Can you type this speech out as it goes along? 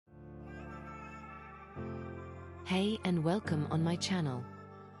Hey and welcome on my channel.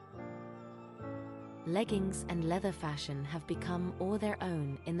 Leggings and leather fashion have become all their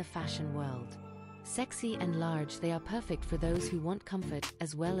own in the fashion world. Sexy and large, they are perfect for those who want comfort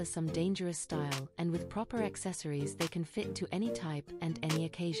as well as some dangerous style, and with proper accessories they can fit to any type and any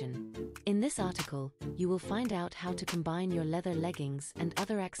occasion. In this article, you will find out how to combine your leather leggings and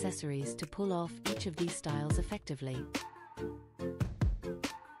other accessories to pull off each of these styles effectively.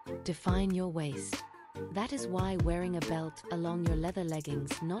 Define your waist. That is why wearing a belt along your leather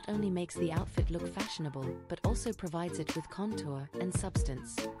leggings not only makes the outfit look fashionable, but also provides it with contour and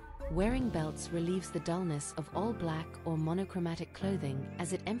substance. Wearing belts relieves the dullness of all black or monochromatic clothing,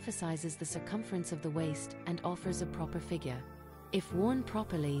 as it emphasizes the circumference of the waist and offers a proper figure. If worn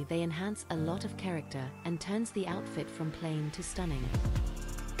properly, they enhance a lot of character and turns the outfit from plain to stunning.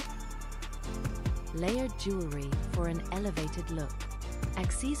 Layered jewelry for an elevated look.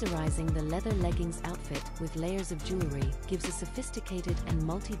 Accessorizing the leather leggings outfit with layers of jewelry gives a sophisticated and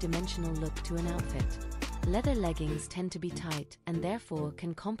multi-dimensional look to an outfit. Leather leggings tend to be tight and therefore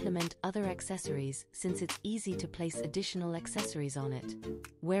can complement other accessories, since it's easy to place additional accessories on it.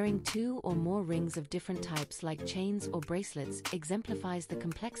 Wearing 2 or more rings of different types like chains or bracelets exemplifies the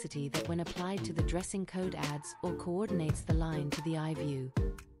complexity that, when applied to the dressing code, adds or coordinates the line to the eye view.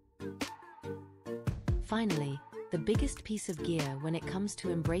 Finally, the biggest piece of gear when it comes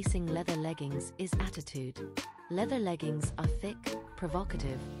to embracing leather leggings is attitude. Leather leggings are thick,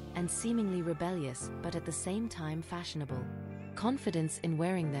 provocative, and seemingly rebellious, but at the same time fashionable. Confidence in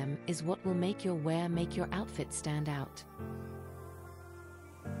wearing them is what will make your outfit stand out.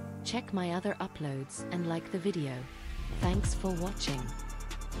 Check my other uploads and like the video. Thanks for watching.